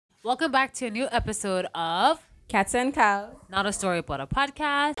Welcome back to a new episode of Cats and cows. Not a Story But a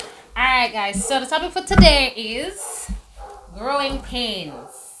Podcast. Alright, guys, so the topic for today is growing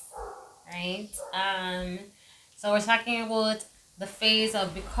pains. Right? So we're talking about the phase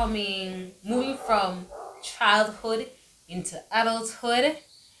of moving from childhood into adulthood,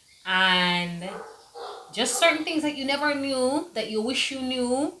 and just certain things that you never knew that you wish you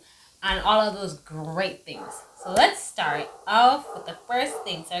knew, and all of those great things. So let's start off with the first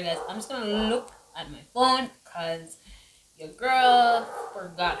thing. Sorry guys, I'm just gonna look at my phone because your girl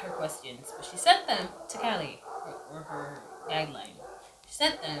forgot her questions, but she sent them to Kelly, or her guideline. She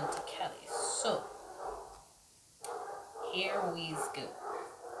sent them to Kelly. So here we go.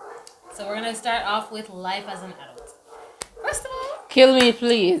 So we're gonna start off with life as an adult. First of all, Kill me,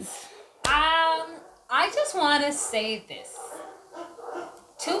 please. I just want to say this.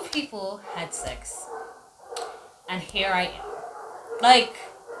 Two people had sex, and here I am. Like,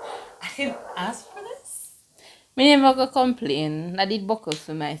 I didn't ask for this. Me never go complain. I did buckles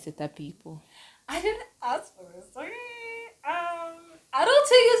for my set of people. I didn't ask for this. Okay. I don't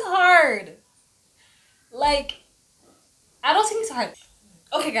think it's hard. Like, I don't think it's hard.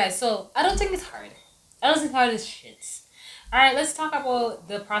 Okay, guys. So I don't think it's hard. I don't think it's hard as shit. All right, let's talk about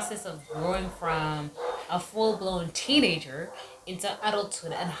the process of growing from a full-blown teenager into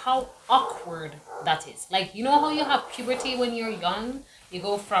adulthood and how awkward that is. Like, you know how you have puberty when you're young? You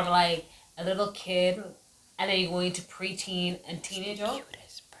go from like a little kid and then you go into preteen and teenager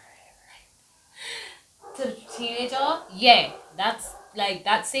to teenager. Yeah, that's like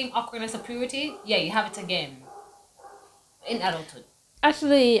that same awkwardness of puberty. Yeah, you have it again in adulthood.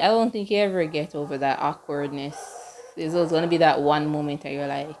 Actually, I don't think you ever get over that awkwardness. There's always gonna be that one moment that you're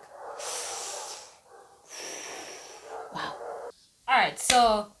like, wow. All right,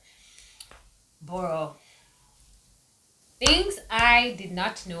 so bro, things I did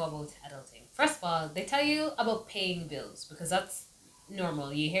not know about adulting. First of all, they tell you about paying bills because that's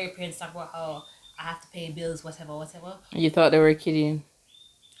normal. You hear your parents talk about how I have to pay bills, whatever, whatever. You thought they were kidding.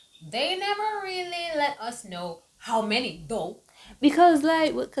 They never really let us know how many, though. Because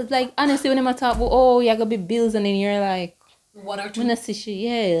honestly, when I talk about, oh, you gotta be bills, and then you're like, One or two. when I see shit,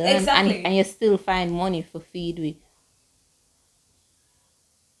 yeah, Exactly. and you still find money for feed with.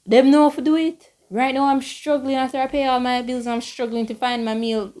 Them know how to do it. Right now, I'm struggling after I pay all my bills. I'm struggling to find my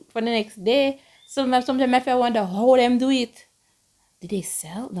meal for the next day. Sometimes I wonder how them do it. Did they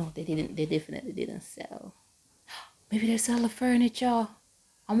sell? No, they didn't. They definitely didn't sell. Maybe they sell the furniture.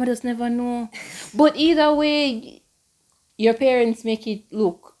 I might just never know. But either way, your parents make it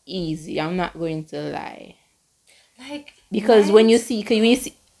look easy. I'm not going to lie. Like, Because right? when you see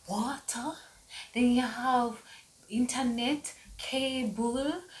water, then you have internet,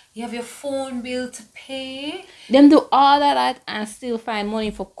 cable, you have your phone bill to pay. them do all that and still find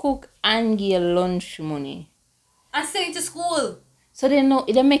money for cook and get lunch money. And send it to school. So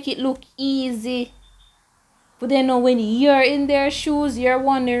they make it look easy. But they know when you're in their shoes, you're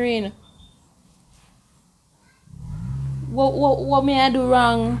wondering, what may I do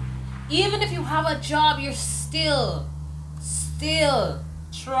wrong? Even if you have a job, you're still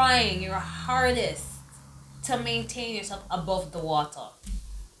trying your hardest to maintain yourself above the water.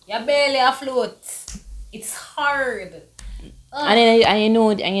 You're barely afloat. It's hard. Ugh. And you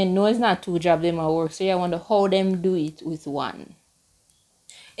know it's not two jobs them at work, so you wonder how them do it with one.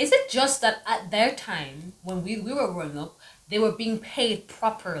 Is it just that at their time, when we were growing up, they were being paid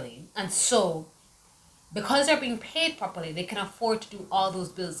properly, and so because they're being paid properly, they can afford to do all those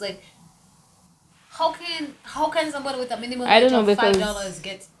bills? Like, how can somebody with a minimum I don't wage know of because $5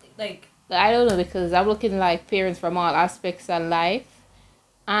 get like? I don't know because I'm looking like parents from all aspects of life,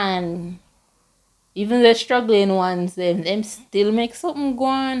 and even the struggling ones, them still make something go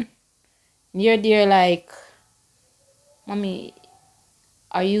on. You're there like, mommy,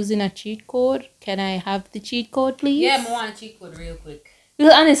 are you using a cheat code? Can I have the cheat code, please? Yeah, I want a cheat code real quick.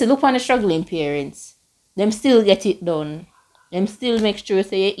 Because honestly, look on the struggling parents. Them still get it done. Them still make sure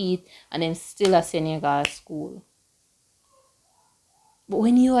say you eat, and them still a send you go to school. But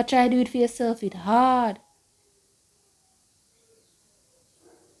when you are try to do it for yourself, it's hard.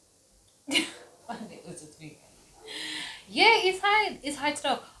 Yeah, it's hard. It's hard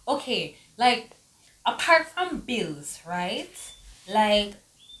stuff. Okay, like apart from bills, right? Like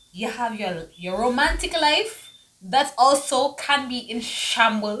you have your romantic life that also can be in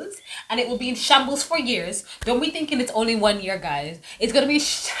shambles, and it will be in shambles for years. Don't be thinking it's only 1 year, guys. It's gonna be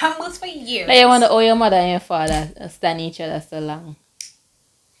shambles for years. Like you wonder how your mother and your father stand each other so long.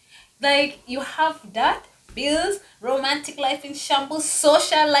 Like you have that bills, romantic life in shambles,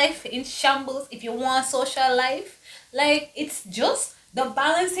 social life in shambles. If you want social life, like it's just The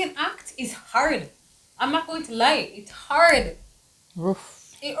balancing act is hard. I'm not going to lie. It's hard.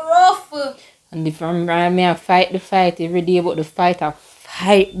 Rough. It's rough. And if I'm me, I fight the fight every day, but the fight I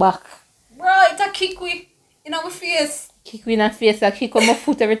fight back. Bro, it's a kick we in our face. Kick me in the face, I kick on my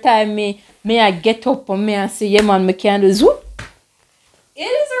foot every time me I get up and me I say, yeah man, me can do zoop. It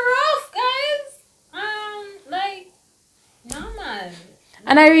is rough, guys. Like, no man.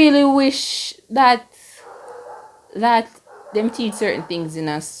 And I really wish that them teach certain things in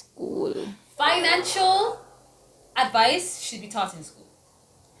a school. Financial advice should be taught in school.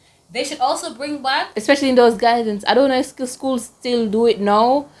 They should also bring back. Especially in those guidance. I don't know if schools still do it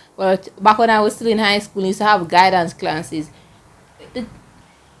now, but back when I was still in high school, we used to have guidance classes.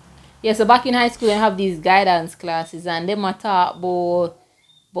 Yeah, so back in high school, I have these guidance classes, and them are taught about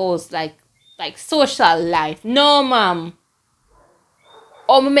like social life. No, ma'am.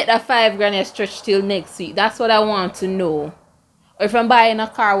 Or me make that 5 grand a stretch till next week. That's what I want to know. Or if I'm buying a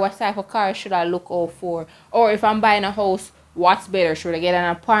car, what type of car should I look out for? Or if I'm buying a house, what's better? Should I get an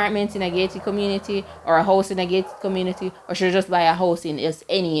apartment in a gated community or a house in a gated community? Or should I just buy a house in just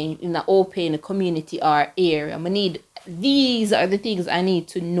any in an open community or area? These are the things I need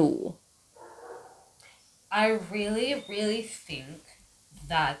to know. I really, really think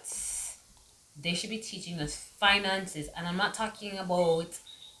that they should be teaching us finances, and I'm not talking about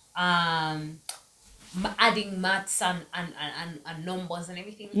adding maths and numbers and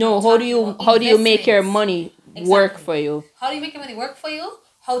everything. No, I'm how do talking about you make your investments. money work Exactly. for you? How do you make your money work for you?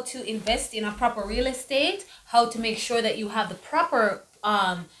 How to invest in a proper real estate? How to make sure that you have the proper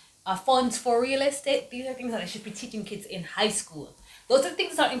funds for real estate? These are things that I should be teaching kids in high school. Those are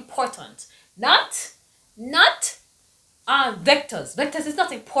things that are important. Not vectors. Vectors is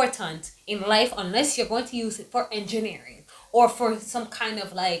not important in life unless you're going to use it for engineering or for some kind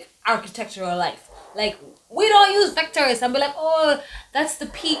of like architectural life. Like, we don't use vectors and be like, oh, that's the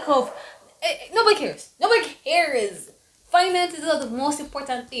peak of. Nobody cares. Nobody cares. Finances are the most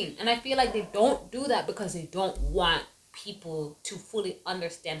important thing, and I feel like they don't do that because they don't want people to fully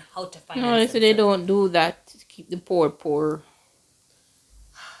understand how to finance. No, so they themselves. don't do that to keep the poor.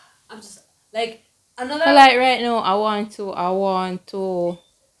 I'm just like another. So like right now, I want to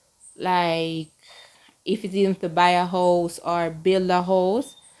like if it's even to buy a house or build a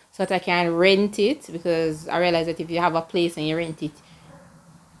house so that I can rent it, because I realize that if you have a place and you rent it.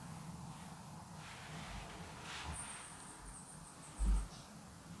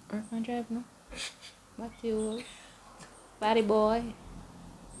 Work and drive no. Back to you. Body boy.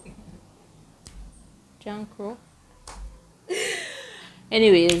 John Crow.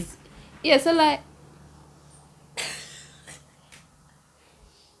 Anyways, yeah, so I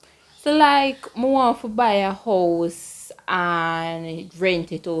want to buy a house and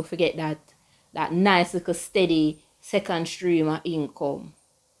rent it to forget that nice little steady second stream of income.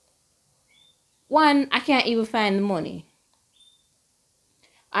 One, I can't even find the money.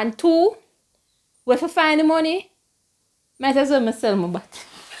 And two, if I find the money, might as well I sell my body.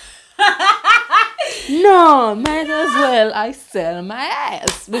 No, might as well I sell my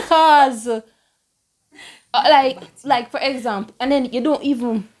ass, because like for example, and then you don't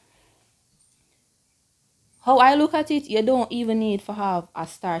even, how I look at it, you don't even need to have a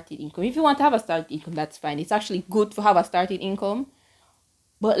starting income. If you want to have a starting income, that's fine. It's actually good to have a starting income.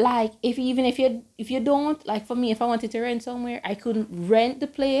 But like if you don't, like for me, if I wanted to rent somewhere, I couldn't rent the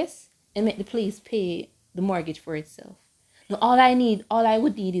place and make the place pay the mortgage for itself. No, all I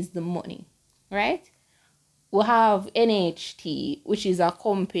would need is the money, right? We'll have NHT, which is a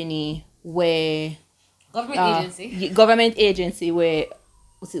company where government agency where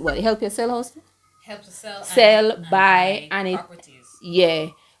what's it, what, help you sell house? Help to Sell, buy, and it properties. yeah,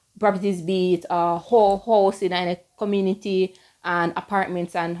 properties, be it a whole house in a community and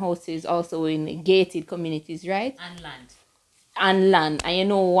apartments and houses also in gated communities, right? And land.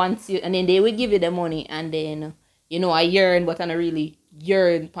 And once you, and then they will give you the money, and then I yearn, but I don't really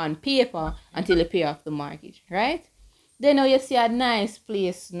yearn on paper until you pay off the mortgage, right? Then now you see a nice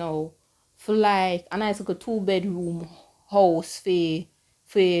place now for like a nice little 2-bedroom house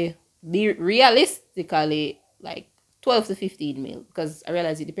for be realistically like 12 to 15 mil, because I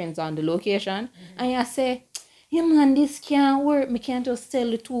realize it depends on the location. Mm-hmm. And you say, yeah man, this can't work. Me can't just sell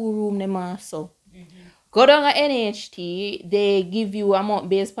the 2-room them also. Mm-hmm. Go down at NHT, they give you amount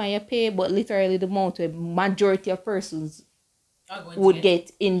based on your pay, but literally the amount where majority of persons would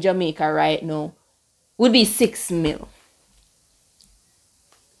get in Jamaica right now would be 6 mil.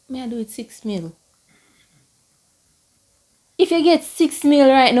 May I do it 6 mil? If you get 6 mil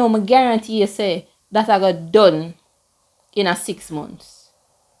right now, I guarantee you say that I got done in a 6 months.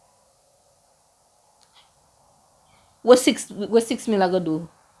 What 6 mil I go do?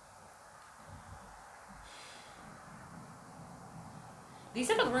 These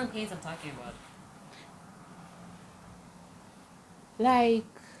are the growing pains I'm talking about.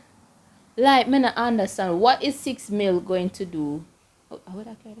 Like me not understand what is 6 mil going to do. How would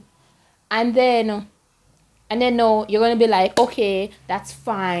I get it? And then no, you're gonna be like, okay, that's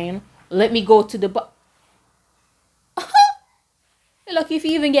fine. Let me go to the bank. Look, if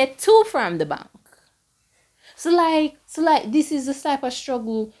you even get two from the bank. So like this is the type of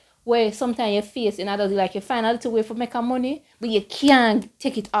struggle where sometimes you face in adults, like you find a little way for making money, but you can't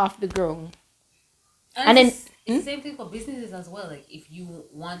take it off the ground. And then It's the same thing for businesses as well. Like if you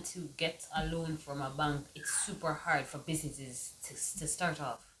want to get a loan from a bank, it's super hard for businesses to start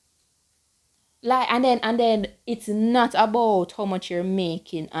off. and then it's not about how much you're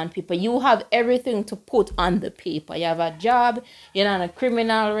making on paper. You have everything to put on the paper. You have a job, you're on a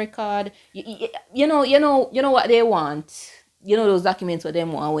criminal record. You know what they want. You know those documents what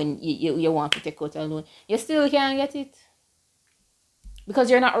them want when you want to take out a loan. You still can't get it because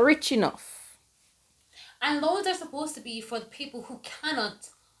you're not rich enough. And loans are supposed to be for the people who cannot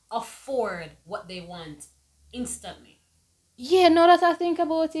afford what they want instantly. Yeah, now that I think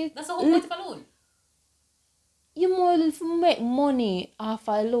about it, That's the whole point of a loan. you more make money off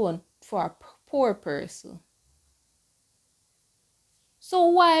a loan for a poor person. So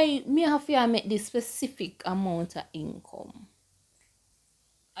why me have to make this specific amount of income?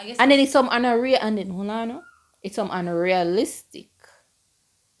 I guess. And then it's some unreal and then hold on, no? It's some unrealistic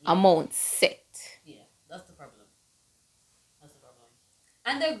amount set. Yeah, that's the problem. That's the problem.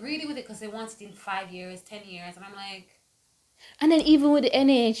 And they're greedy with it because they want it in 5 years, 10 years, and I'm like, And then even with the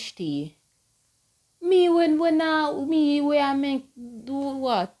NHT, me me where I make do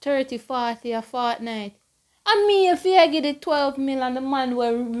what 30, 40 a fortnight. And me if I get the 12 mil and the man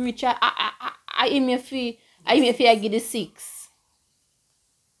were rich, I him a fee. I him if I get the 6.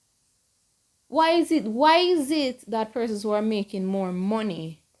 Why is it that persons who are making more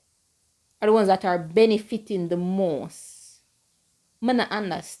money are the ones that are benefiting the most? I don't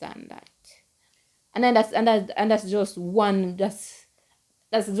understand that. And then that's just one that's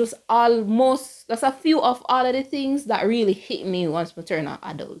just almost that's a few of all of the things that really hit me once I turn an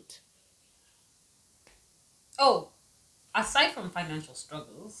adult. oh, aside from financial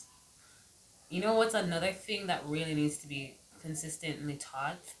struggles, you know what's another thing that really needs to be consistently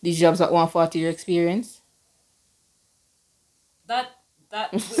taught? These jobs at 140 year experience. We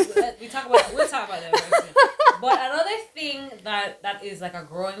talk about we'll talk about that very soon. But another thing that is like a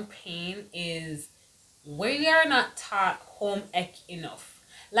growing pain is we are not taught home ec enough.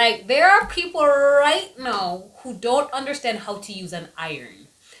 Like there are people right now who don't understand how to use an iron.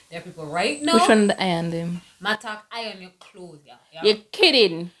 There are people right now. Which one the iron them? Matak iron your clothes, yeah. You're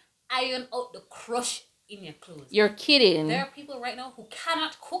kidding. Iron out the crush in your clothes. You're kidding. There are people right now who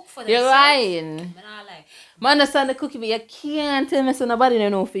cannot cook for You're themselves. lying. Man, I lie. I understand the cooking, but you can't tell me so nobody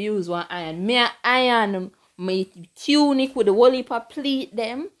don't know if you use one iron. Me a iron my tunic with the whole heap of pleat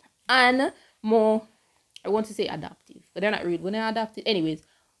them and more I want to say adaptive. But they're not real. When they're adaptive. Anyways,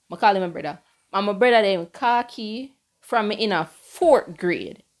 I call him my brother. And my brother them khaki from me in a 4th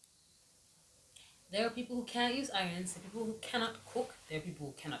grade. There are people who can't use irons. There are people who cannot cook. There are people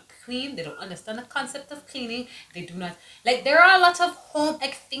who cannot clean. They don't understand the concept of cleaning. They do not like. There are a lot of home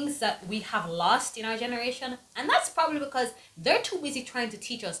ec things that we have lost in our generation, and that's probably because they're too busy trying to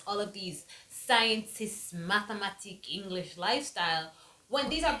teach us all of these sciences, mathematics, English, lifestyle, when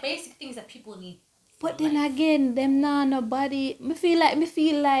these are basic things that people need. But then again, them nah nobody. Me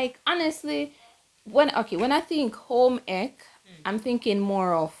feel like honestly, when I think home ec, I'm thinking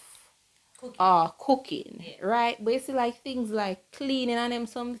more of cooking, Yeah. right? But you see like things like cleaning and them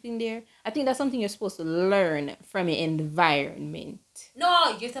something there. I think that's something you're supposed to learn from your environment.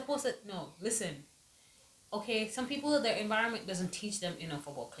 No, you're supposed to. No, listen. Okay, some people, their environment doesn't teach them enough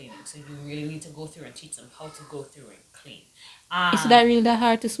about cleaning, so you really need to go through and teach them how to go through and clean. Is that really that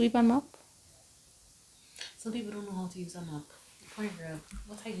hard to sweep and mop? Some people don't know how to use a mop. Poor girl,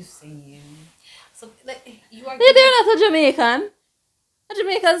 what are you saying? So, like, you are. They're not a Jamaican. A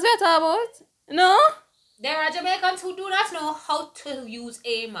Jamaicans better about? No? There are Jamaicans who do not know how to use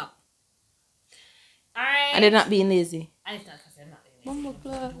a mop. Alright. And they're not being lazy. And it's not because they're not lazy. Bumble They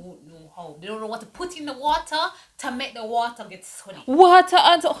club. don't know how. They don't know what to put in the water to make the water get sweaty. Water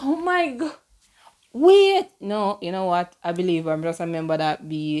and oh my god. Wait. No, you know what? I believe I'm just remember that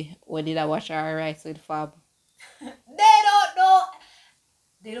what did I watch our rice with Fab? They don't know.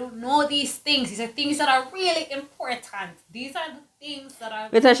 They don't know these things. These are things that are really important. These are the things that are.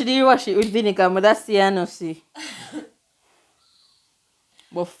 But I should wash it with vinegar, but that's the enough see.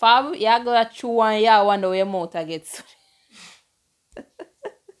 But Fab, you gotta chew and you wonder where your mouth gets.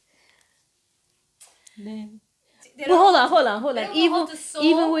 Then. They But don't hold know on, how hold to- on, hold they on. don't know how to sew.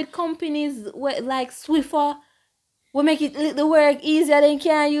 Even with companies like Swiffer, we make it the work easier, they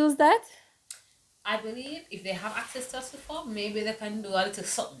can't use that. I believe if they have access to us before, maybe they can do a little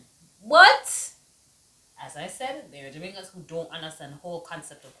something. But as I said, there are Jamaicans who don't understand the whole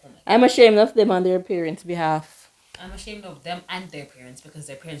concept of home ec. I'm ashamed of them on their parents' behalf. I'm ashamed of them and their parents because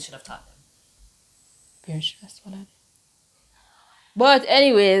their parents should have taught them. Parents, that's what I. But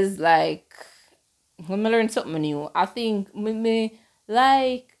anyways, like when I learn something new, I think me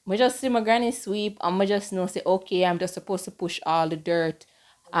like me just see my granny sweep and me just know say okay, I'm just supposed to push all the dirt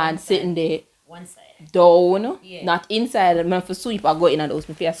and sitting there One side. down, Yeah. not inside. And if I sweep, I go in and house.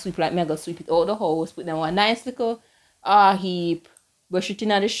 If I sweep like me, I go sweep it out the house, put them one nice little heap, brush it in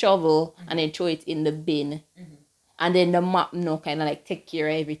the shovel, and then throw it in the bin. And then the mop, kind of like take care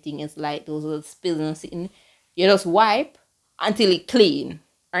of everything. It's like those little spills and sitting. You just wipe until it clean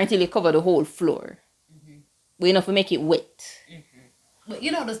or until you cover the whole floor. But enough to make it wet. But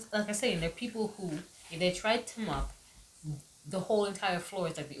you know, like I say, there are people who, if they try to mop, the whole entire floor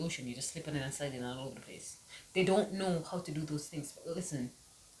is like the ocean. You're just slipping in and sliding all over the place. They don't know how to do those things. But listen.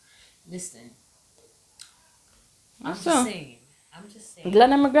 I'm So, just saying. I'm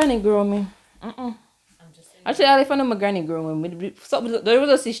glad that my granny grew me. I'm just saying. Actually, I found my granny grew me. There was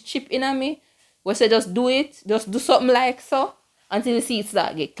just this chip in on me. We say just do it. Just do something like so until you see it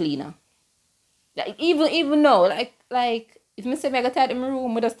start get cleaner. Like even now, like if me say I got tidy my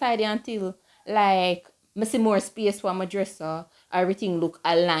room, I just tidy until like I see more space for my dresser, everything look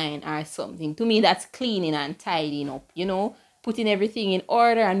aligned or something. To me, that's cleaning and tidying up. Putting everything in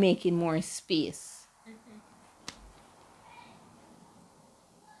order and making more space.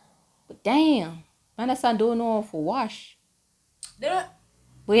 But damn, man, that's I don't know how to wash. They don't.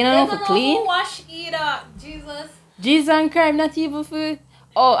 But you don't know how to clean. Wash either. Jesus and crime, not even for.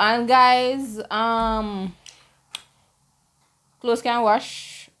 Oh, and guys, clothes can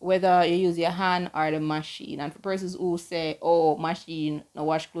wash whether you use your hand or the machine. And for persons who say, oh, machine no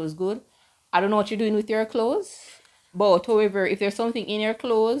wash clothes good, I don't know what you're doing with your clothes. But however, if there's something in your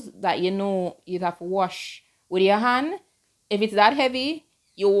clothes that you have to wash with your hand, if it's that heavy,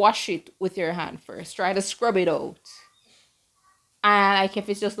 you wash it with your hand first. Try to scrub it out. And like if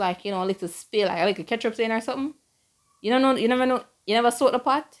it's just like, a little spill, like a ketchup stain or something, you never know, you never soak the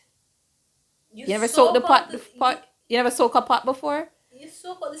pot? You never soak the pot? You never soak a pot before? You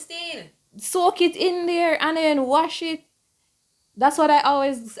soak out the stain. Soak it in there and then wash it. That's what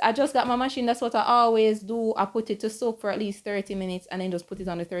I just got my machine. That's what I always do. I put it to soak for at least 30 minutes and then just put it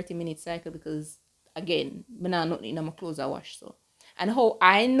on the 30-minute cycle because, again, I not nothing in my clothes I wash. So. And how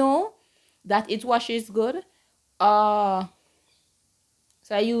I know that it washes good, so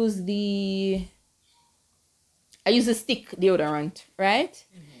I use the stick deodorant, right?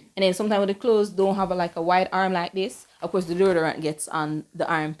 And then sometimes the clothes don't have a wide arm like this. Of course, the deodorant gets on the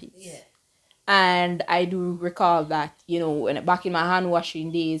armpits. Yeah. And I do recall that, when back in my hand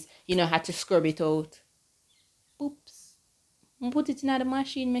washing days, I had to scrub it out. Oops. Put it in the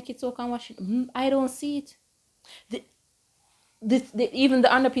machine, make it so I can wash it. I don't see it. Even the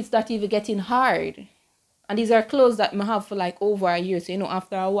underpits that even getting hard. And these are clothes that I have for like over a year. So,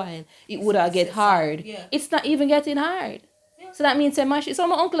 after a while, it would have get hard. Yeah. It's not even getting hard. Yeah. So that means a machine. So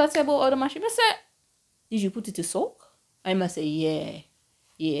my uncle had said about the machine. I said, did you put it to soak? I must say,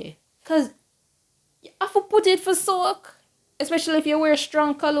 yeah. Because you have to put it for soak. Especially if you wear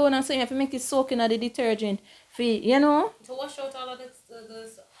strong cologne and so you have to make it soak in the detergent. To wash out all of this.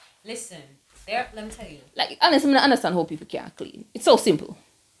 Listen, let me tell you. Like, honestly, I don't understand how people can't clean. It's so simple.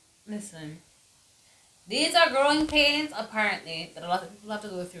 Listen. These are growing pains, apparently, that a lot of people have to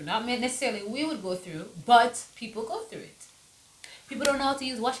go through. Not necessarily we would go through, but people go through it. People don't know how to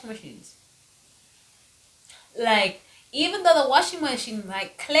use washing machines. Like, even though the washing machine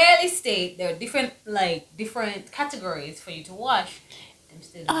might clearly state there are different categories for you to wash, them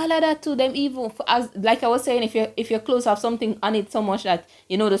still all of that too. Them even as like I was saying, if your clothes have something on it so much that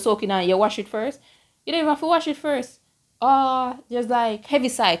the soaking on, you wash it first. You don't even have to wash it first. There's like heavy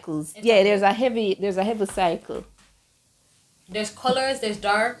cycles. Exactly. Yeah, there's a heavy cycle. There's colors. There's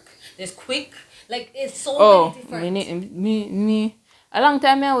dark. There's quick. Like it's so many different. Me. A long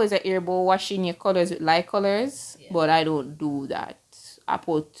time I always hear about washing your colors with light colors, but I don't do that.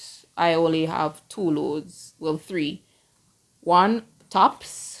 I only have 2 loads. Well, 3. One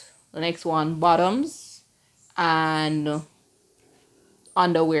tops, the next one bottoms, and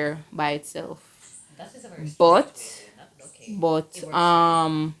underwear by itself. That is a very but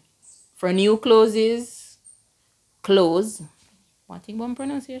for new clothes, one thing about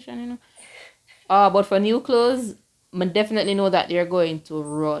pronunciation, you know. But for new clothes, I definitely know that they're going to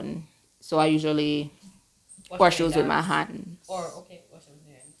run. So I usually wash those with my hands. Or okay, wash them with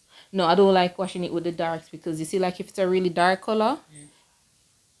your hands. No, I don't like washing it with the darks because you see, like if it's a really dark color,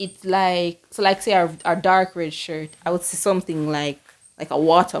 it's like so. Like say our dark red shirt, I would see something like a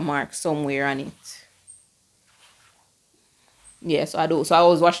watermark somewhere on it. Yeah, so I do. So I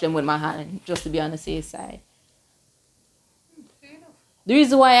always wash them with my hand just to be on the safe side. Fair enough. The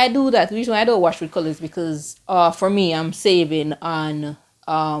reason why I do that, the reason why I don't wash with colors, because for me, I'm saving on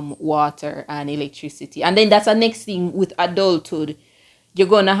water and electricity, and then that's the next thing with adulthood. You're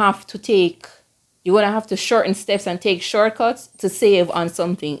gonna have to take, you're gonna have to shorten steps and take shortcuts to save on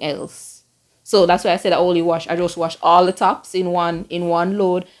something else. So that's why I said I only wash. I just wash all the tops in one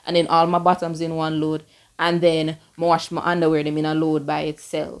load, and then all my bottoms in one load, and then I wash my underwear them in a load by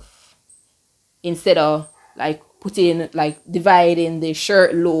itself, instead of like putting like dividing the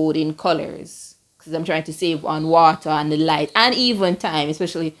shirt load in colors, because I'm trying to save on water and the light and even time,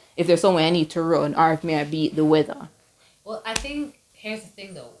 especially if there's somewhere I need to run or if may I beat the weather. Well, I think here's the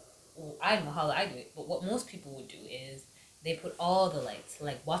thing though. Well, I don't know how I do it, but what most people would do is they put all the lights,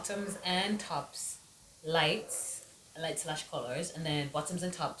 like bottoms and tops, lights, light slash colors, and then bottoms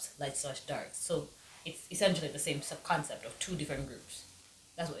and tops, light slash darks. So it's essentially the same concept of two different groups.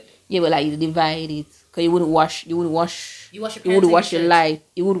 That's what they do. Yeah, but like you divide it, because you wouldn't wash, You wash your you wouldn't pants and wash your the shirt. light,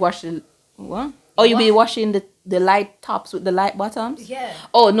 you would wash the what? Oh, you be washing the light tops with the light bottoms? Yeah.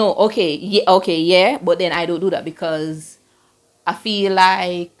 Oh no, okay, yeah, but then I don't do that because I feel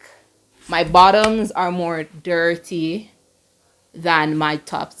like my bottoms are more dirty than my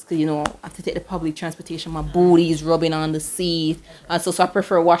tops, because you know I have to take the public transportation, my booty is rubbing on the seat, and so I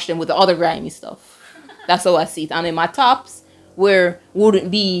prefer wash them with the other grimy stuff. That's how I see it. And then my tops where wouldn't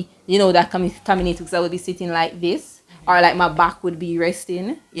be, you know, that contaminated, because I would be sitting like this, or like my back would be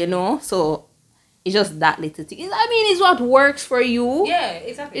resting, you know. So it's just that little thing. I mean, it's what works for you. Yeah,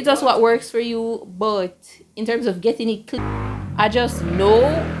 exactly. It's just what works for you. But in terms of getting it clean, I just know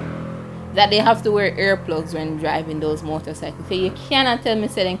that they have to wear earplugs when driving those motorcycles. So you cannot tell me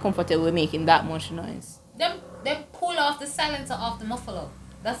say they're comfortable with making that much noise. Them pull off the silencer off the muffler.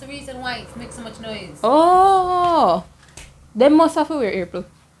 That's the reason why it makes so much noise. Oh, they must have to wear earplugs.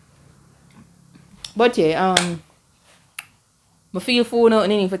 But yeah, I feel for now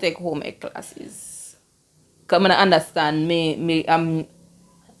need to take home ec classes. Cause I understand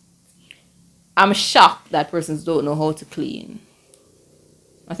I'm shocked that persons don't know how to clean.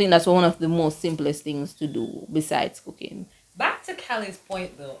 I think that's one of the most simplest things to do besides cooking. Back to Callie's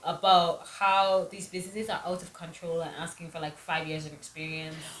point though about how these businesses are out of control and asking for like 5 years of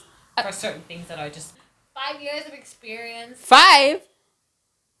experience for certain things that are just 5 years of experience. 5?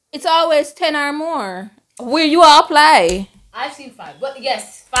 It's always 10 or more. Where you apply? I've seen 5, but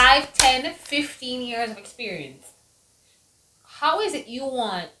yes, 5, 10, 15 years of experience. How is it you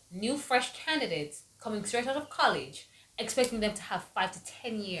want new fresh candidates coming straight out of college, expecting them to have 5 to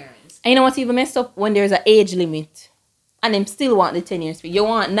 10 years? And you know what's even messed up? When there's an age limit. And them still want the 10 years. You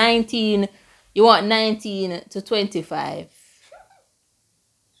want 19 to 25.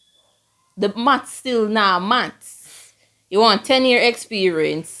 The maths still now maths. You want 10-year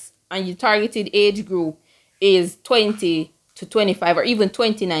experience and your targeted age group is 20 to 25 or even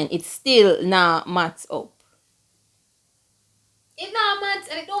 29. It's still now maths up. It's not maths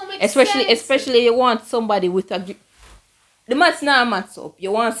and it don't make sense. Especially you want somebody with a... The maths now maths up.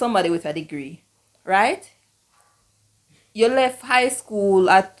 You want somebody with a degree. Right? You left high school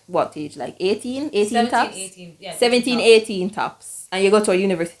at what age? Like 18? 18 tops? 18, yeah. 17, 18 tops. And you go to a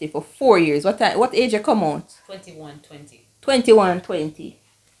university for 4 years. What age you come out? 21, 20. 21, 20.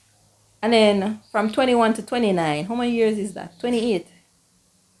 And then from 21 to 29, how many years is that? 28.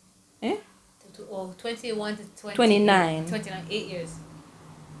 Eh? 21 to 20. 29. 29, 8 years.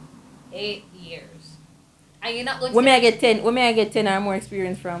 8 years. And you're not going to Where may I get 10 or more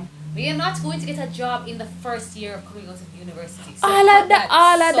experience from? But you're not going to get a job in the first year of coming out of university. So All of that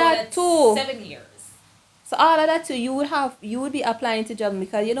that's too. 7 years. So all of that too, you would be applying to jobs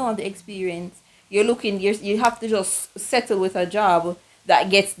because you don't have the experience. You have to just settle with a job that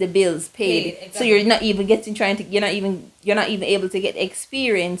gets the bills paid. Exactly. So you're not even you're not even able to get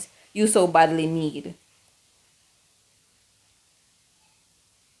experience you so badly need.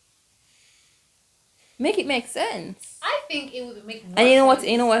 Make it make sense. I think it would make more And sense.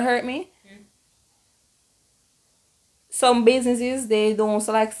 you know what hurt me? Some businesses, they don't,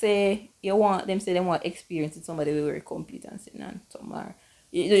 so like say they want experience with somebody with very competent and somewhere.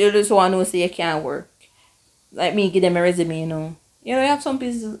 You just want to know say you can't work. Like me give them a resume, you know. You know, you have some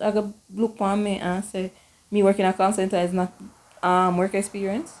businesses like look on me and say me working at call center is not Work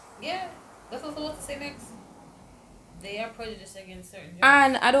experience. Yeah, that's what I was about to say next. They are prejudiced against certain jobs.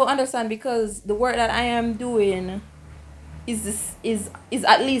 And I don't understand because the work that I am doing is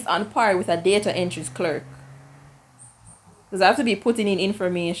at least on par with a data entry clerk. Because I have to be putting in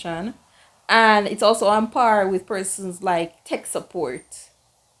information, and it's also on par with persons like tech support.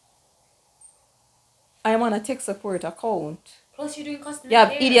 I am on a tech support account. Plus, you're doing customer You have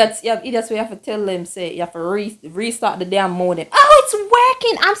care. idiots. You have idiots where you have to tell them, say you have to restart the damn modem. Oh, it's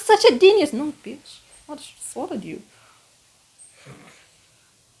working. I'm such a genius. No, bitch. What swallowed you?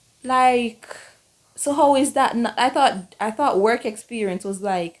 Like, so how is that? Not, I thought work experience was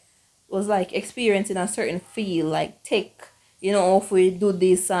like experience in a certain field, like tech. You know, if we do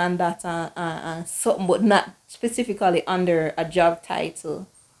this and that and something, but not specifically under a job title.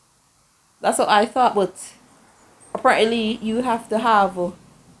 That's what I thought, but apparently you have to have. Look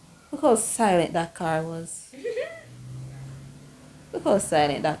how silent that car was. Look how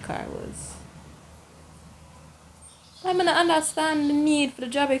silent that car was. I'm gonna understand the need for the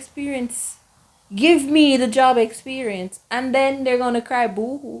job experience. Give me the job experience, and then they're gonna cry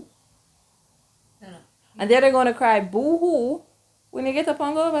boo hoo. No, no. And then they're gonna cry boo hoo when they get up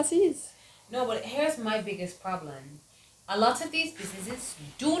and go overseas. No, but here's my biggest problem. A lot of these businesses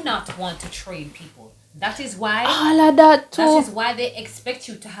do not want to train people. That is why. All of that too. That is why they expect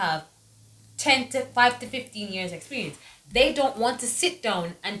you to have 5 to 15 years experience. They don't want to sit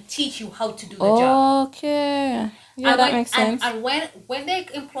down and teach you how to do the job. Okay. Yeah, that makes sense. And when they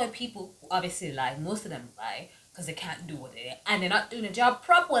employ people who obviously lie, most of them lie because they can't do what they and they're not doing the job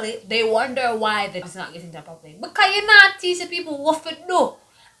properly, they wonder why they're just not getting done properly. Because you're not teaching people what to do.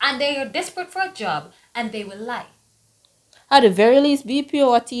 And they are desperate for a job and they will lie. At the very least,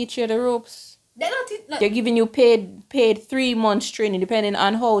 BPO will teach you the ropes. They don't They're giving you paid 3 months training depending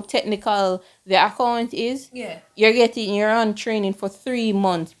on how technical the account is. Yeah. You're on training for 3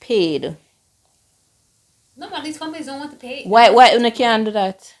 months paid. No, man, these companies don't want to pay. Why you can't do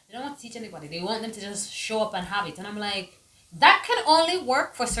that? They don't want to teach anybody. They want them to just show up and have it. And I'm like, that can only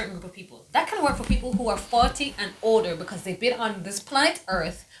work for a certain group of people. That can work for people who are 40 and older because they've been on this planet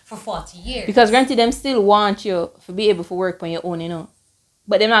Earth for 40 years. Because granted, them still want you to be able to work on your own, you know.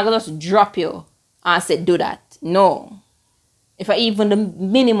 But they're not going to just drop you and say, do that. No. If I even the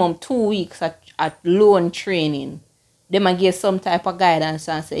minimum 2 weeks at loan training, they might give some type of guidance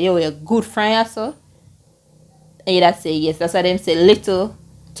and say, yo, you're good friend, so. And you that say yes. That's why them say little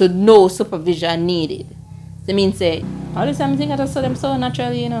to no supervision needed. So mean say, all the time I think I just saw them so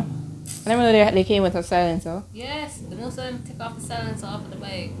naturally, you know. I remember they came with a silencer. Yes, the most of them take off the silencer off of the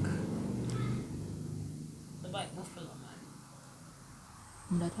bike. The bike must fill up,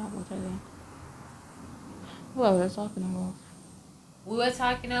 man. What again? What was I talking about? We were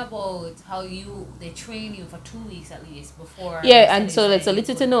talking about how they train you for 2 weeks at least before. Yeah, and so that's a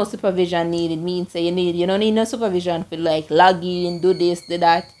little to no supervision needed. Means say you don't need no supervision for like log in, do this, do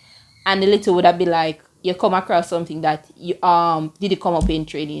that. And the little would have be like you come across something that you did it come up in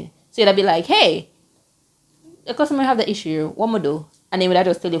training. So you'd be like, hey, the customer have the issue, what am I do? And then would I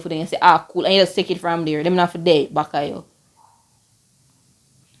just tell you for them and say, cool, and you just take it from there. Them not for day back at you.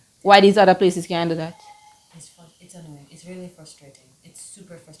 Why these other places can't do that? It's annoying. It's really frustrating. It's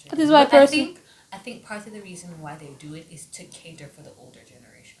super frustrating. That is why I think part of the reason why they do it is to cater for the older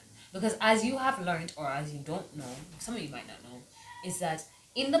generation. Because as you have learned, or as you don't know, some of you might not know, is that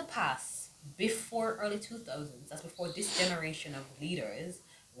in the past, before early 2000s, that's before this generation of leaders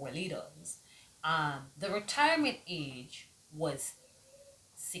were leaders, the retirement age was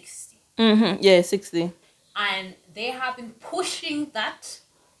 60. Mm-hmm. Yeah, 60. And they have been pushing that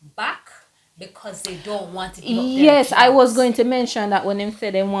back because they don't want to give up their Yes, I was jobs. going to mention that when them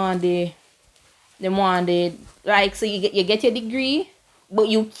said they want like, so you get your degree, but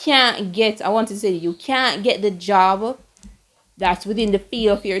you can't get, I want to say you can't get the job that's within the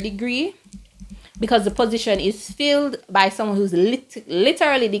field of your degree because the position is filled by someone who's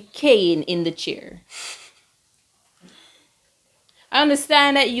literally decaying in the chair. I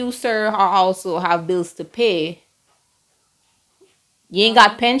understand that you, sir, also have bills to pay. You ain't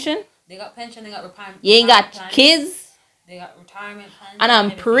got pension? They got pension, they got retirement. You ain't got plans, kids? They got retirement plans. And I'm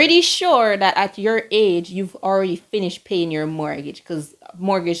everything. pretty sure that at your age, you've already finished paying your mortgage because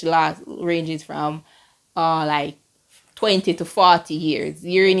mortgage ranges from like 20 to 40 years.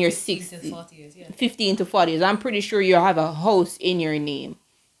 You're in your 15 to 60s. 40 years, yeah. 15 to 40 years. I'm pretty sure you have a house in your name.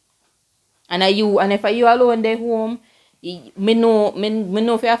 And if you alone there home, me know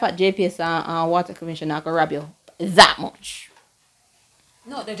if you have a JPS and water commission, I can rob you that much.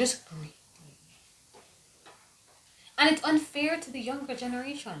 No, they're just greedy. And it's unfair to the younger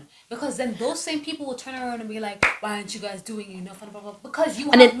generation because then those same people will turn around and be like, "Why aren't you guys doing enough?" And blah blah. Because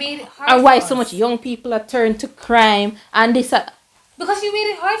you And have then, made it hard and for why so much us. young people are turned to crime and this. Because you made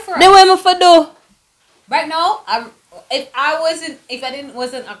it hard for They us. what me for do? Right now, if I didn't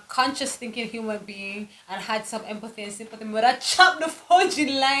wasn't a conscious thinking human being and had some empathy and sympathy, but I chopped the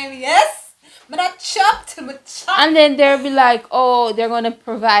fudging line, yes. But I chopped. And then they'll be like, oh, they're gonna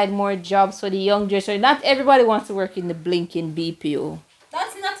provide more jobs for the young generation. Not everybody wants to work in the blinking BPO.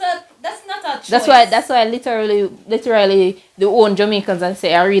 That's not a choice. That's why literally the own Jamaicans and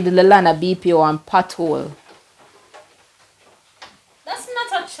say I read the land of BPO and pothole. That's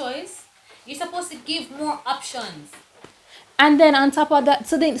not a choice. You're supposed to give more options. And then on top of that,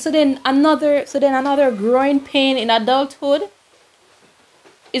 so then another growing pain in adulthood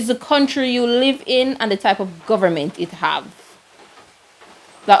is the country you live in and the type of government it have.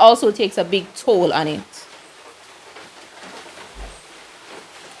 That also takes a big toll on it.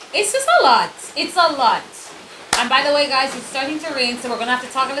 It's just a lot. It's a lot. And by the way, guys, it's starting to rain, so we're gonna have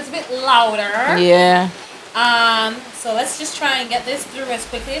to talk a little bit louder. Yeah. So let's just try and get this through as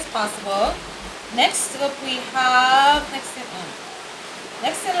quickly as possible. Next up, we have next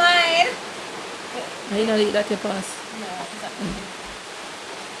in line. You know that you pass. No,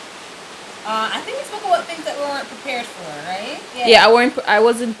 I think we spoke about things that we weren't prepared for, right? Yeah, I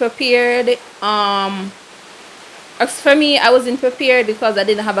wasn't prepared. As for me, I wasn't prepared because I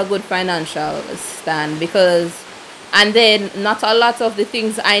didn't have a good financial stand and then not a lot of the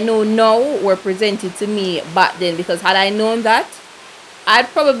things I know now were presented to me back then, because had I known that, I'd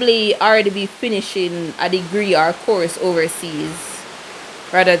probably already be finishing a degree or course overseas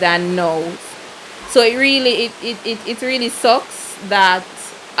rather than now. So it really sucks that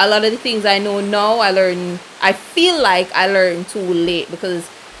a lot of the things I know now I feel like I learned too late, because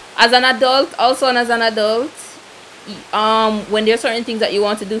as an adult, when there's certain things that you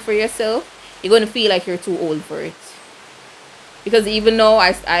want to do for yourself, you're going to feel like you're too old for it. Because even though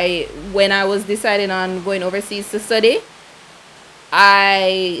when I was deciding on going overseas to study,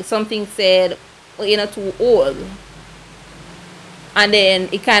 something said, well, you're not too old. And then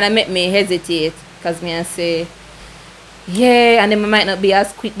it kind of made me hesitate, because me I say, yeah, and then I might not be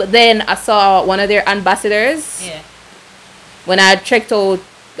as quick. But then I saw one of their ambassadors. Yeah. When I checked out,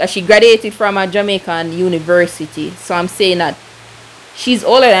 she graduated from a Jamaican university. So I'm saying that she's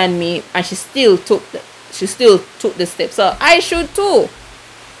older than me, and she still took the step. So I should too.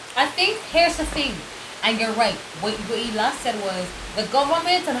 I think here's the thing, and you're right. What you last said was the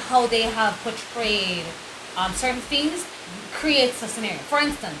government and how they have portrayed certain things creates a scenario. For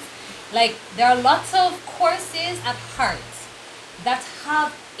instance, like there are lots of courses at heart that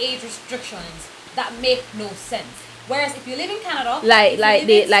have age restrictions that make no sense. Whereas if you live in Canada, like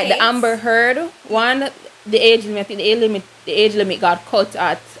the States, Amber Heard one, the age limit got cut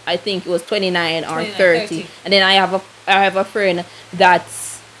at, I think it was 29 or 30. And then I have a friend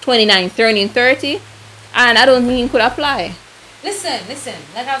that's 29 turning 30, and I don't think he could apply. Listen.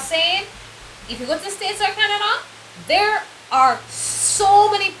 Like I was saying, if you go to the States or Canada, there are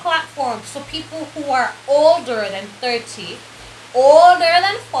so many platforms for people who are older than 30, older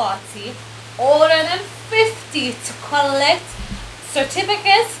than 40, older than 50 to collect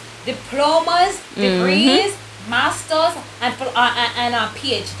certificates, diplomas, degrees, masters, and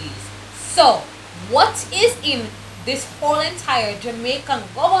PhDs. So, what is in this whole entire Jamaican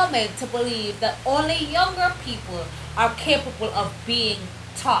government to believe that only younger people are capable of being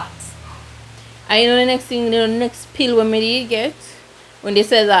taught? I know the next pill when we did get, when they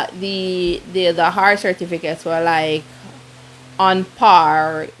said that the hard certificates were like on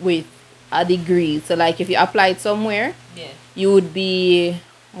par with a degree. So like if you applied somewhere, you would be,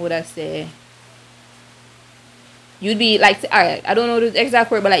 what would I say? You'd be like, alright, I don't know the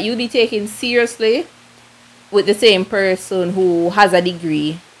exact word, but like you'd be taken seriously with the same person who has a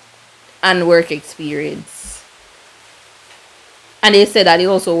degree and work experience. And they said that it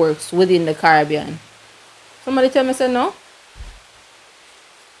also works within the Caribbean. Somebody tell me, say no?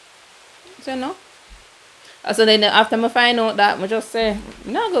 Say no? So then after I find out that, I just say,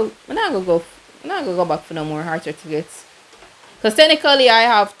 I'm not gonna go back for no more hard certificates. Because technically I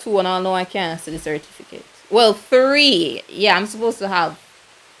have 2 and I know I can't see the certificate. Well, 3. Yeah, I'm supposed to have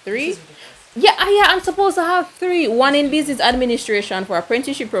 3. Yeah, I'm supposed to have 3. 1 in business administration for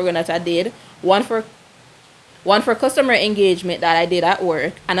apprenticeship program that I did. One for customer engagement that I did at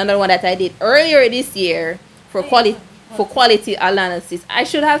work. And another one that I did earlier this year for quality analysis. I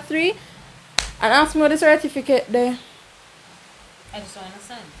should have 3. And ask me what the certificate there. I just don't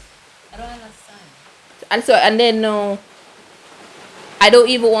understand. I don't understand. And then I don't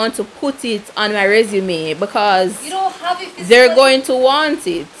even want to put it on my resume because You don't have it they're physically. going to want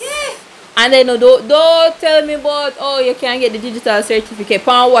it. Yeah. And then don't tell me about, oh, you can get the digital certificate.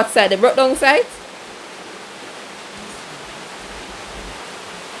 On what side? The broke down site?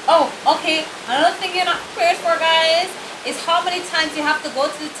 Oh, okay. Another thing you're not prepared for, guys, is how many times you have to go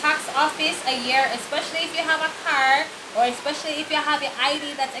to the tax office a year, especially if you have a car or especially if you have your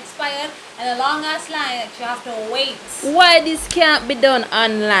ID that's expired and a long ass line that you have to wait. Why this can't be done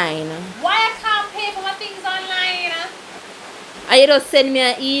online? Why I can't pay for my things online? And you just send me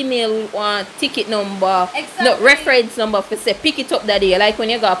an email with one ticket number, no Exactly. reference number for say pick it up that day. Like when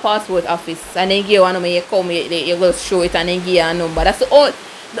you go to passport office and then give you one number, you come, you will show it and then give you a number. That's the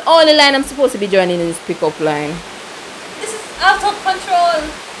only line I'm supposed to be joining is pickup line. This is out of control.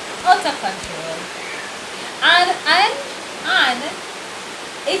 Out of control. And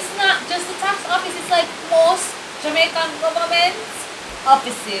it's not just the tax office, it's like most Jamaican government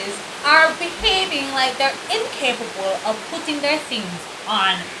offices are behaving like they're incapable of putting their things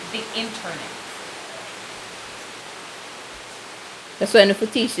on the internet. That's why if you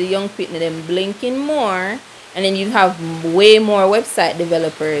teach the young people them blinking more, and then you have way more website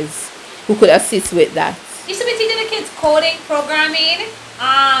developers who could assist with that. You should be teaching the kids coding, programming,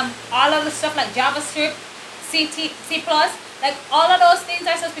 all of the stuff like JavaScript, C++, like all of those things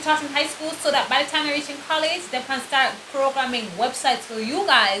are supposed to be taught in high school so that by the time they're reaching college, they can start programming websites so you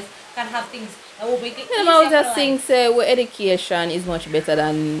guys can have things that will make it You easier know, for just life. think with education is much better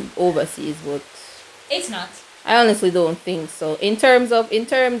than overseas, but It's not. I honestly don't think so. In terms of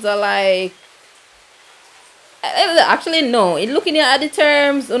like, actually no. In looking at the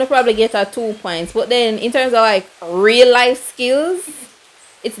terms, you'll probably get a 2 points. But then in terms of like real life skills,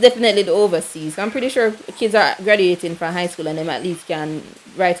 it's definitely the overseas. I'm pretty sure kids are graduating from high school and them at least can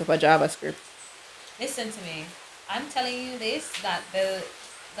write up a JavaScript. Listen to me. I'm telling you this that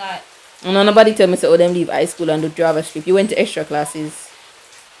And nobody tell me so them leave high school and do JavaScript. You went to extra classes.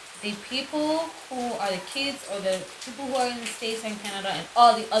 the people who are the kids or the people who are in the States and Canada and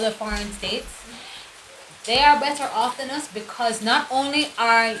all the other foreign states, they are better off than us because not only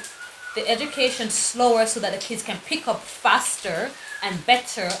are the education slower so that the kids can pick up faster and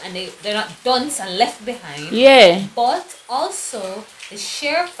better and they're not dunce and left behind. Yeah. But also the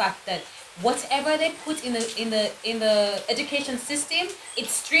sheer fact that whatever they put in the education system, it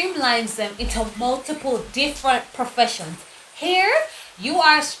streamlines them into multiple different professions. Here, you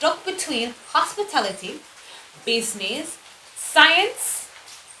are stuck between hospitality, business, science,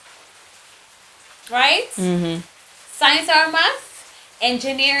 right? Mm-hmm. Science or math,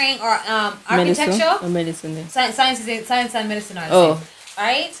 engineering or architecture. Medicine. Science and medicine are the Oh. same,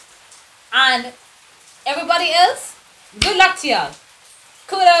 right? And everybody else, good luck to y'all.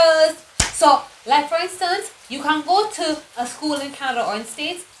 Kudos. So, like for instance, you can go to a school in Canada or in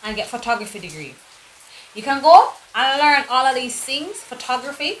States and get photography degree. You can go and learn all of these things,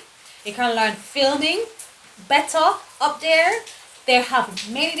 photography. You can learn filming better up there. They have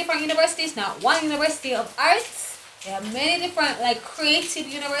many different universities, not one university of arts. They have many different like creative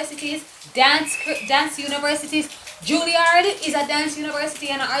universities, dance universities. Juilliard is a dance university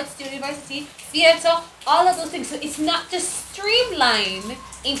and an arts university. Theater, all of those things. So it's not just streamlined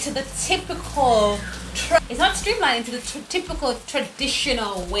into the typical. It's not streamlined into the typical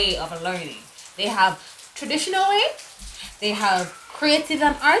traditional way of learning. They have traditional way. They have creative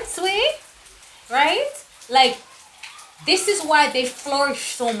and arts way, right? Like this is why they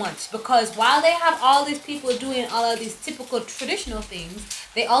flourish so much because while they have all these people doing all of these typical traditional things,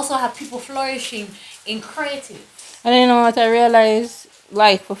 they also have people flourishing in creative. And you know what I realized?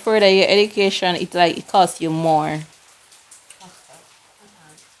 Like for further your education, it costs you more.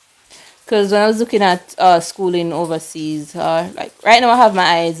 Because when I was looking at schooling overseas, like right now I have my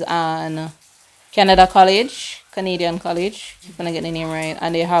eyes on Canadian College, if I get the name right,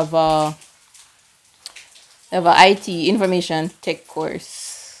 and they have a IT information tech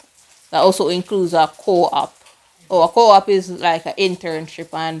course that also includes a co-op. Oh, a co-op is like an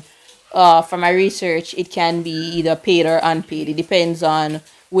internship, and from my research, it can be either paid or unpaid. It depends on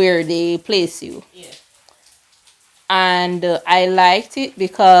where they place you. Yeah. And I liked it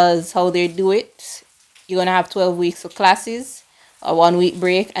because how they do it, you're gonna have 12 weeks of classes, a 1 week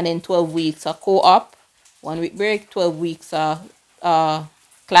break, and then 12 weeks of co-op, 1 week break, 12 weeks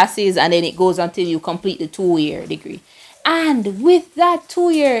classes, and then it goes until you complete the 2 year degree. And with that 2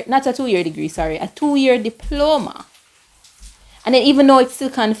 year, not a 2 year degree, sorry, a 2 year diploma. And then even though it still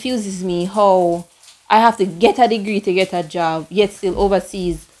confuses me how I have to get a degree to get a job, yet still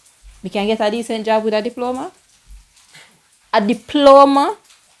overseas, we can get a decent job with a diploma. A diploma,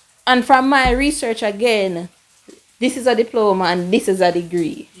 and from my research again, this is a diploma and this is a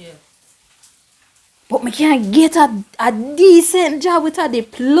degree. Yeah. But me can't get a decent job with a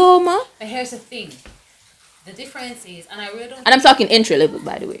diploma. But here's the thing. The difference is, and I really don't. And I'm talking entry level,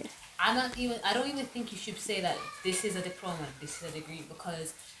 by the way. I don't even think you should say that this is a diploma, this is a degree,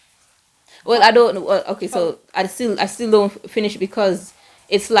 because. Well, I don't know. Okay, so I still don't finish because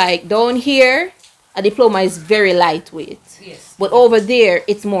it's like down here, a diploma is very lightweight. Yes. But over there,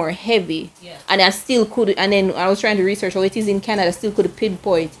 it's more heavy. Yeah. And I still could, and then I was trying to research how it is in Canada. I still could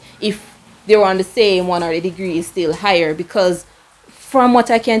pinpoint if they were on the same one or the degree is still higher, because from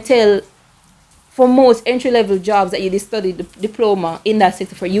what I can tell, for most entry level jobs that you study the diploma in that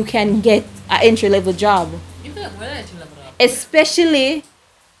sector for, you can get an entry level job. You can get entry level job. Especially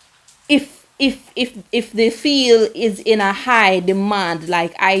if the field is in a high demand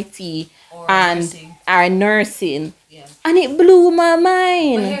like IT Or and nursing. our nursing. Yeah. And it blew my But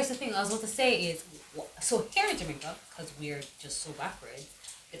mind. here's the thing I was about to say is, so here in Jamaica, because we're just so backwards,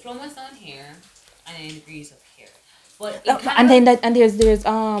 diplomas down here and then degrees up here. But in Canada, And then there's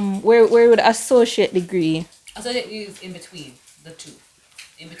where would associate degree? so it is in between the two.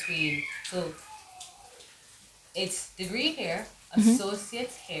 In between, so it's degree here,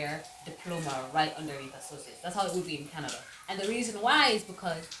 associates here, diploma right underneath associates. That's how it would be in Canada. And the reason why is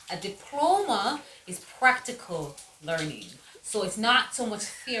because a diploma is practical learning. So it's not so much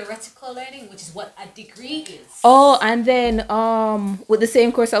theoretical learning, which is what a degree is. Oh, and then with the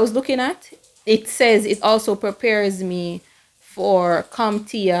same course I was looking at, it says it also prepares me for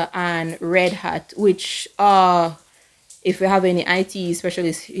CompTIA and Red Hat, which if you have any IT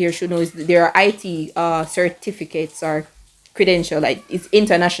specialists here should know, is there are IT certificates or credential, like it's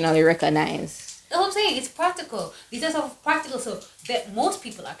internationally recognized. That's what I'm saying. It's practical. These are sort of practical. So that most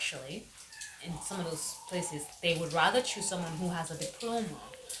people actually, in some of those places, they would rather choose someone who has a diploma,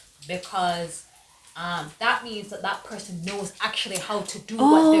 because that means that that person knows actually how to do what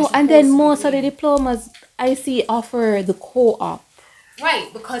they're Oh, supposed and then to be most of the doing. diplomas I see offer the co-op.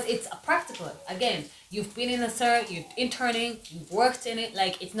 Right, because it's a practical. Again, you've been in a cert, you're interning, you've worked in it.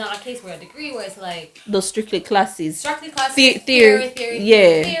 Like, it's not a case where a degree where it's like Those strictly classes. strictly classes, Theory,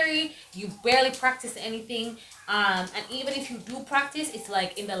 yeah. theory. You barely practice anything. And even if you do practice, it's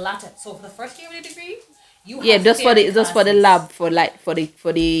like in the latter. So for the first year of the degree, you have Yeah, just for the classes. lab,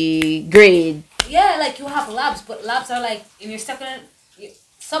 for the grade. Yeah, like you have labs, but labs are like in your second.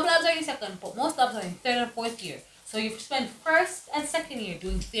 Some labs are in your second, but most labs are in third and fourth year. So you spend first and second year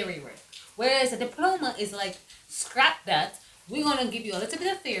doing theory work. Whereas a diploma is like, scrap that. We're gonna give you a little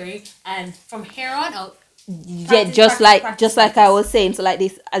bit of theory, and from here on out. Yeah, just like I was saying. So like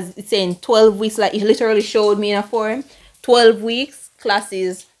this, as it's saying, 12 weeks. Like it literally showed me in a form, 12 weeks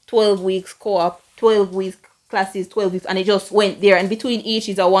classes, 12 weeks co-op, 12 weeks classes, 12 weeks, and it just went there. And between each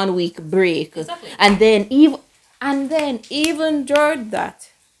is a 1 week break. Exactly. And then even during that,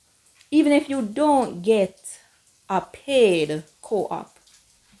 even if you don't get a paid co-op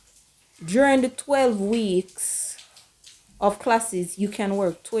during the 12 weeks of classes, you can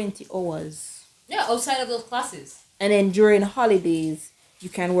work 20 hours. Yeah, outside of those classes. And then during holidays, you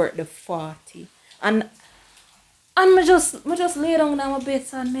can work the 40. And me just lay down on my bed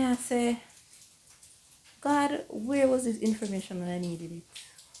and me I say, God, where was this information when I needed it?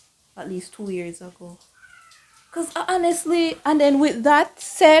 At least 2 years ago. Because honestly, and then with that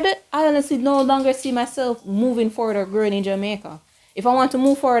said, I honestly no longer see myself moving forward or growing in Jamaica. If I want to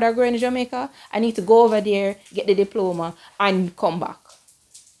move forward or grow in Jamaica, I need to go over there, get the diploma, and come back.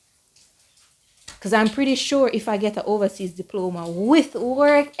 Because I'm pretty sure if I get an overseas diploma with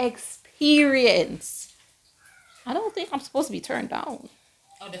work experience, I don't think I'm supposed to be turned down.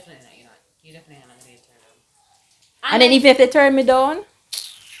 Oh, definitely not. You're not. You definitely are not gonna get turned down. And then even if they turn me down,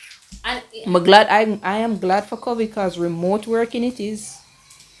 And I am glad for COVID because remote working it is.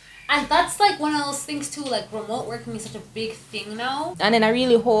 And that's like one of those things too, like remote working is such a big thing now. And then I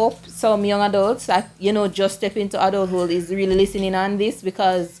really hope some young adults that, just step into adulthood is really listening on this,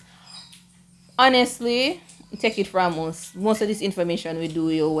 because honestly, take it from us. Most of this information we do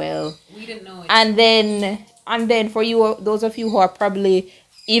you well. We didn't know it. And then for you, those of you who are probably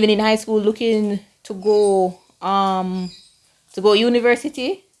even in high school looking to go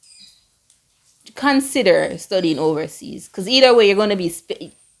university, consider studying overseas, because either way you're going to be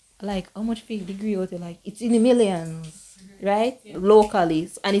like, how much fake degree out there? Like, it's in the millions, right? Yeah. Locally,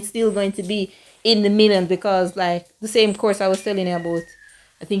 and it's still going to be in the millions, because like the same course I was telling you about,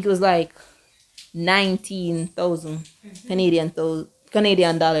 I think it was like 19,000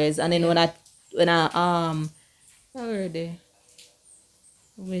 Canadian dollars. And then when I how are they?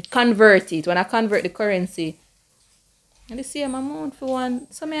 We convert it. When I convert the currency, and the same amount for one.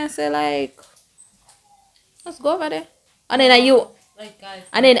 So may I say like Let's go over there. And then No, you like guys,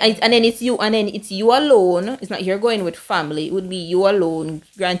 and then and then it's you and then it's you alone. It's not you're going with family. It would be you alone.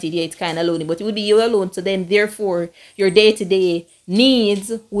 Granted, yeah, it's kind of lonely, but it would be you alone. So then, therefore, your day to day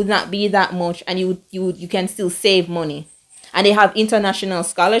needs would not be that much, and you can still save money. And they have international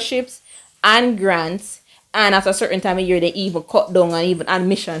scholarships and grants, and at a certain time of year, they even cut down on even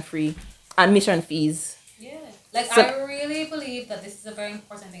admission fees. yeah. Like So I really believe that this is a very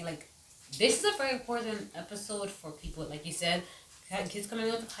important thing. Like this is a very important episode for people. Like you said, kids coming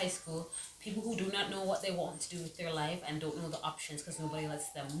out of high school, people who do not know what they want to do with their life and don't know the options because nobody lets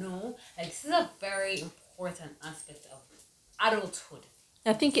them know. Like this is a very important aspect of adulthood.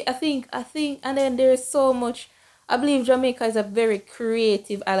 I think, and then there's so much. I believe Jamaica is a very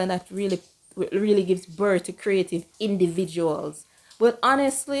creative island that really gives birth to creative individuals. But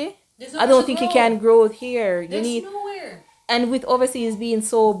honestly, There's I nowhere don't to think you can grow. grow here. You There's need, nowhere. and with overseas being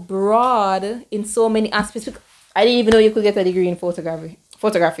so broad in so many aspects, I didn't even know you could get a degree in photography.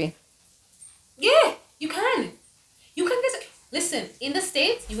 Photography. Yeah, you can. You can get. Listen, in the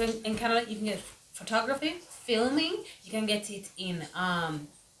States, you can in Canada, you can get photography, filming. You can get it in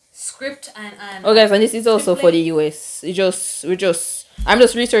script and Oh, guys, and this is also for the screenplay. US. I'm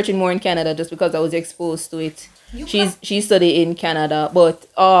just researching more in Canada just because I was exposed to it. You can. She studied in Canada, but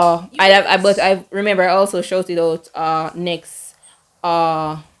You can. I remember I also shouted out next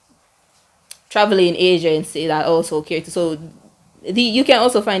uh traveling agency that also cared to, so you can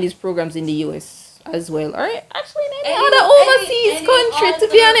also find these programs in the US as well, or actually in any other overseas Any country,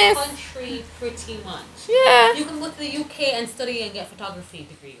 to be other honest. country, pretty much. Yeah. You can go to the UK and study and get photography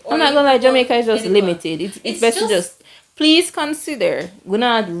degree, I'm or not you gonna lie, can go Jamaica is just anywhere. limited. It's It's best to just just please consider. We're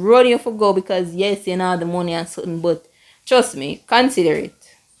not running for go because yes, you know the money and something, but trust me, consider it.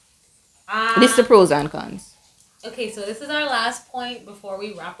 This is the um. pros and cons. Okay, so this is our last point before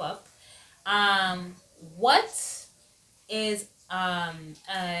we wrap up. What is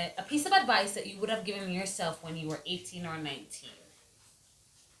a piece of advice that you would have given yourself when you were 18 or 19?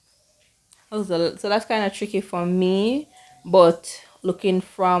 So that's kind of tricky for me, but looking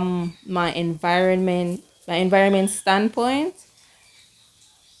from my environment standpoint,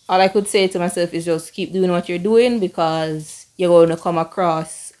 all I could say to myself is just keep doing what you're doing because you're going to come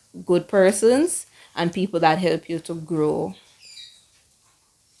across good persons and people that help you to grow.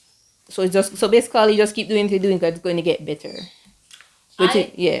 So it's just so basically just keep doing what you're doing because it's going to get better. Which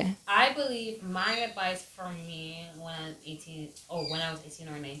I yeah. I believe my advice for me when I was 18 or when I was 18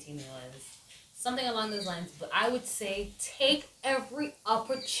 or 19 was something along those lines, but I would say take every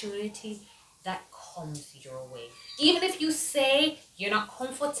opportunity that comes your way. Even if you say you're not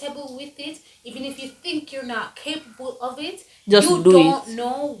comfortable with it, even if you think you're not capable of it, Just you do it. don't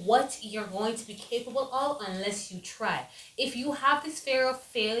know what you're going to be capable of unless you try. If you have this fear of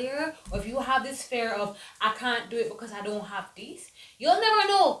failure, or if you have this fear of I can't do it because I don't have this, you'll never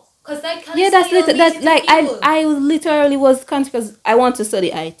know. Cause like Kelly Yeah, said, you'll meet that it in like people. I literally was because I want to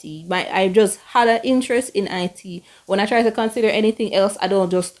study IT. I just had an interest in IT. When I try to consider anything else, I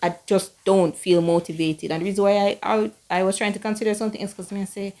just don't feel motivated. And the reason why I was trying to consider something else because I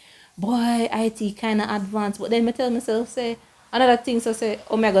say, boy, IT kind of advanced. But then I tell myself say another thing. So say,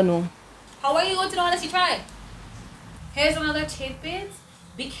 oh my god, no. How are you going to know unless you try? Here's another tidbit.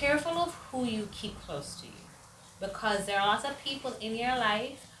 Be careful of who you keep close to you. Because there are lots of people in your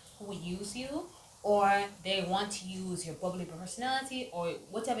life who use you or they want to use your bubbly personality or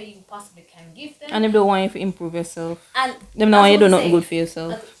whatever you possibly can give them. And if they want you to improve yourself, And them know that's you what do I'm nothing saying. good for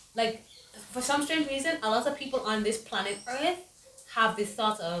yourself. Like, for some strange reason, a lot of people on this planet Earth have this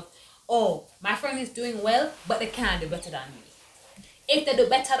thought of, oh, my friend is doing well, but they can't do better than me. If they do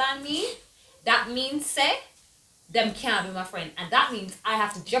better than me, that means say them can't be my friend, and that means I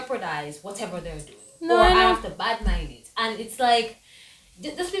have to jeopardize whatever they're doing, No, or I I know. have to bad mind it, and it's like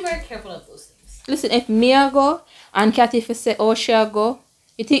just be very careful of those things. Listen, if me I go and Kathy if say, oh, she a go,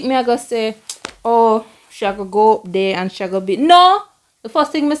 you think me I go say, oh, she a go up there and she a go be. No! The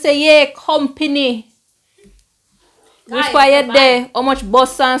first thing me say, yeah, company. Which Guys, it's a quiet vibe. there? How much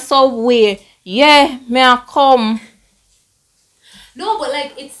bus and subway? Yeah, me I come. No, but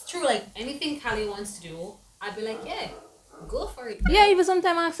like it's true. Like anything Callie wants to do, I'd be like, yeah, go for it. Girl. Yeah, even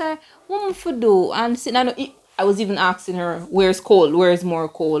sometimes I ask her, what am I for do? And I was even asking her, where's cold? Where's more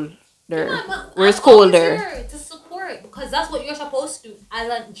cold? Come There. on, I'm Where's always colder? here to support because that's what you're supposed to do as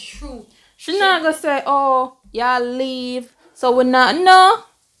a true. She not gonna say, oh, y'all leave. So we're not. No.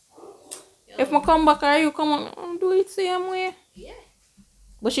 If I come back or you come on, do it same way. Yeah.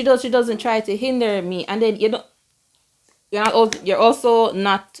 But she doesn't try to hinder me. And then you're also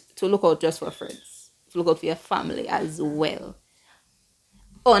not to look out just for friends. To look out for your family as well.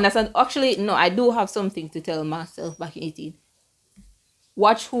 Oh, and actually no. I do have something to tell myself back in 18.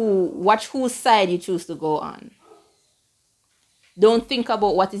 Watch whose side you choose to go on. Don't think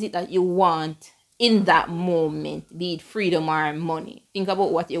about what is it that you want in that moment, be it freedom or money. Think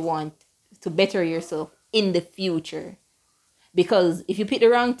about what you want to better yourself in the future. Because if you pick the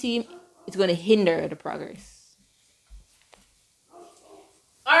wrong team, it's going to hinder the progress.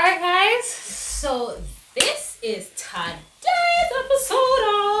 Alright, guys. So this is today's episode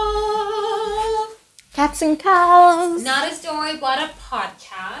of Cats and Cows. Not a Story But a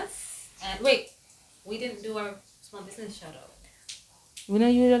Podcast. And wait, we didn't do our small business shout out. We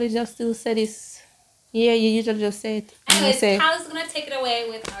don't usually just do say this. Yeah, you usually just say it. Anyways, Kyle's gonna take it away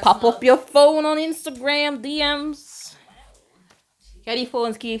with our pop up your phone on Instagram DMs. Caddy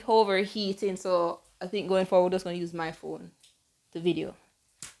phones keep overheating, so I think going forward, we're just gonna use my phone to video.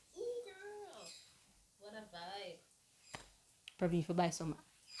 Girl, what a vibe. Probably if you buy some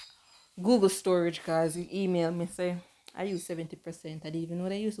Google storage, guys, you email me say I use 70%. I didn't even know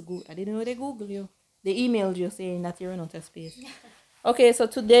they used to Google. I didn't know they Google you. They emailed you saying that you're not a space. Okay, so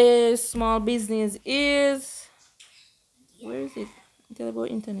today's small business is, where is it? Tell about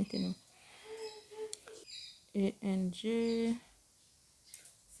internet, you know. ANJ.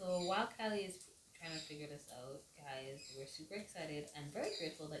 So while Callie is trying to figure this out, guys, we're super excited and very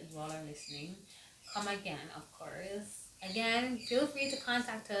grateful that you all are listening. Come again, of course. Again, feel free to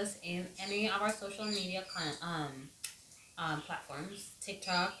contact us in any of our social media platforms: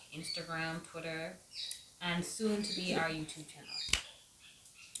 TikTok, Instagram, Twitter, and soon to be our YouTube channel.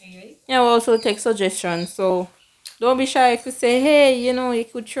 Are you ready? Yeah, we also take suggestions. So don't be shy if you say, hey, you know, you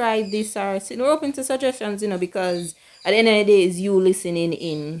could try this or we're open to suggestions, you know, because at the end of the day, it's you listening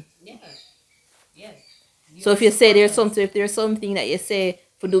in. Yeah. Yeah. So if you say there's something that you say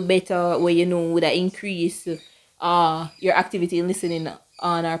to do better, where you know would that increase your activity in listening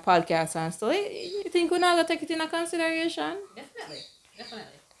on our podcast and so you think we're not gonna take it into consideration? Definitely.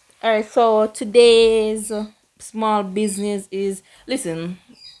 All right, so today's small business is, listen,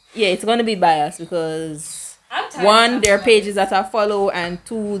 yeah, it's gonna be biased because one, there are pages that I follow, and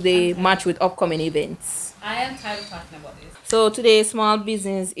two, they match with upcoming events. I am tired of talking about this. So today's small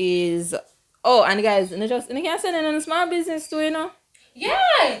business is, oh, and guys, and you can send in a small business too, you know.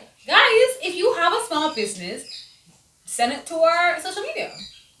 Yeah, guys, if you have a small business, send it to our social media.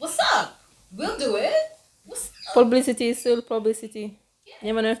 What's up? We'll do it. What's up? Publicity is still publicity. Yeah. You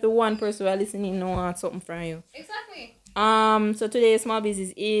never know if the one person who are listening know something from you. Exactly. So today's small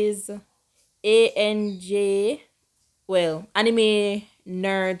business is ANJ, well, Anime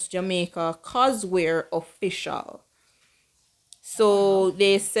Nerds Jamaica Coswear Official. So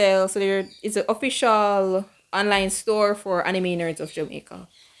they sell, it's an official online store for Anime Nerds of Jamaica.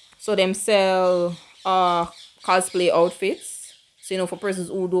 So them sell cosplay outfits. So, you know, for persons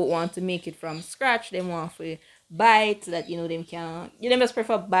who don't want to make it from scratch, they want to buy it so that, you know, them just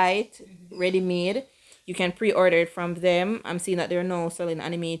prefer buy it ready made. You can pre-order it from them. I'm seeing that they're now selling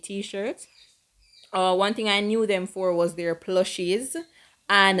anime t-shirts. One thing I knew them for was their plushies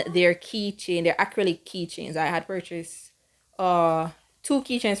and their keychain, their acrylic keychains. I had purchased 2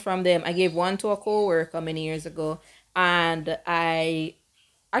 keychains from them. I gave one to a co-worker many years ago, and I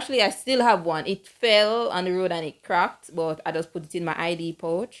still have one. It fell on the road and it cracked, but I just put it in my ID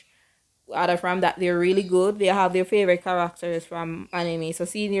pouch. Other from that, they're really good. They have their favorite characters from anime. So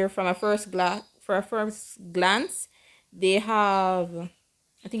seeing here from a first glance, they have,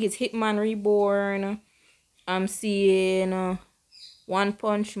 I think it's Hitman Reborn. I'm seeing One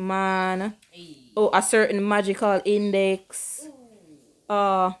Punch Man. Oh, a certain magical index.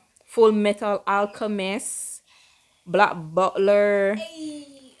 Full Metal Alchemist. Black Butler.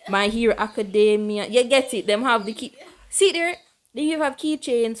 My Hero Academia. You get it. Them have the key. See there? They have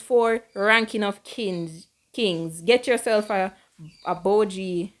keychains for ranking of kings. Get yourself a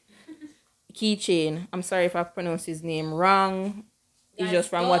Boji keychain. I'm sorry if I pronounced his name wrong. It's just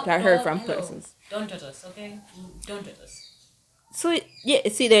from what I heard from persons. Don't judge us, okay? Don't judge us. So yeah,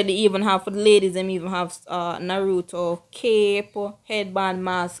 see there they even have, for the ladies, them even have Naruto cape, headband,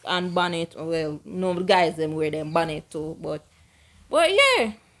 mask, and bonnet. Well, no, the guys them wear them bonnet too, but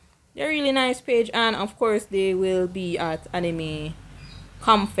yeah, they're really nice page, and of course they will be at Anime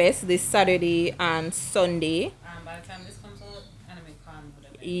Comfest this Saturday and Sunday. By the time this comes out, Anime Con would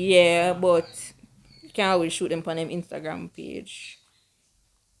have been. Yeah, but you can always shoot them on them Instagram page.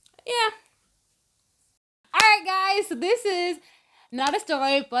 Yeah. Alright guys, so this is Not a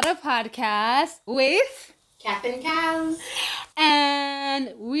Story But a Podcast with Cat and Cows.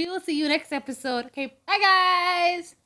 And we will see you next episode. Okay, bye guys.